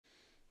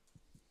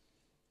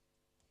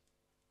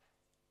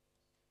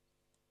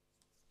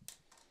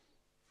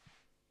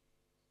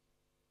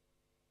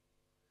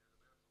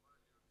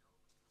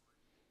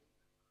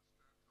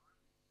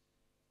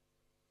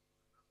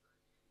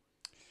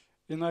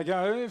In they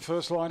go,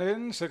 first line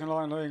in, second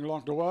line being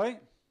locked away.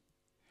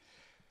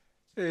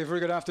 Very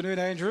good afternoon,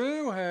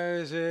 Andrew.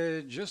 As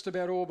just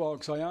about all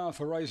box they are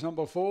for race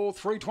number 4.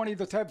 320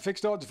 the tab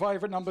fixed odds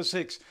favourite number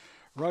 6.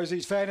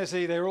 Rosie's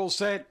Fantasy, they're all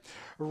set.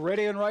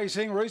 Ready and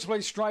racing,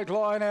 reasonably straight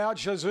line out.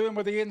 Shazoom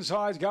with the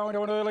insides going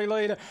to an early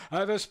lead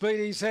over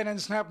Speedy Sen and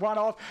Snap one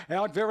off.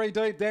 Out very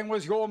deep then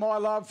was You're My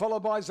Love,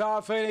 followed by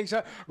Zar Phoenix.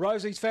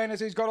 Rosie's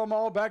Fantasy's got a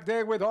mile back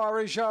there with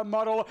Irish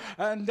Model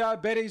and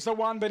Betty's the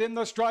one, but in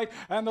the straight.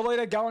 And the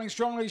leader going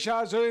strongly,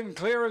 Shazoom,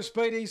 clear of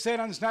Speedy Sen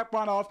and Snap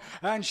one off.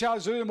 And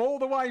Shazoom all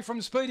the way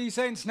from Speedy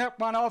Sen, Snap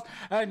one off.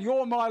 And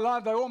You're My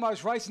Love, they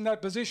almost racing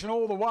that position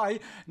all the way.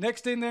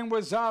 Next in then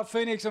was Zar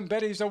Phoenix and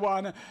Betty's the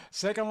one.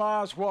 Second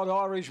last was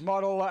Irish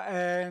Model,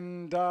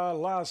 and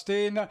last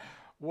in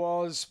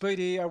was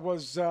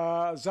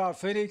Zar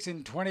Phoenix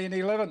in 20 and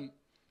 11.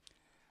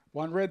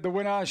 One red, the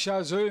winner,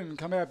 Shazoom,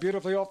 come out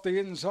beautifully off the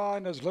inside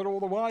and has led all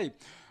the way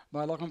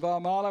by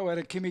Lochinvar Marlow out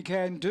of Kimmy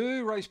Can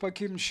Do, raced by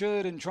Kim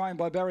Sherd and trained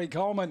by Barry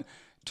Coleman.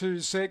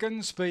 2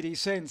 seconds, Speedy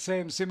Sen,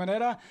 Sam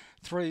Simonetta.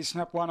 3,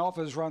 Snap one off,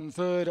 has run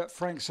third,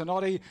 Frank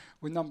Sinotti,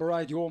 with number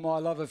 8, You're My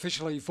Love,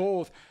 officially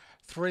fourth.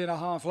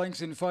 3.5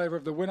 lengths in favour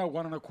of the winner,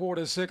 1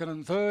 1/4 second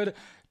and third.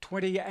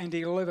 20 and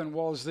 11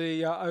 was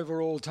the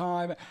overall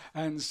time,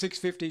 and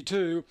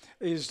 6:52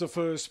 is the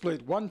first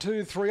split. 1,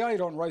 2, 3, 8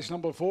 on race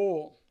number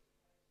 4.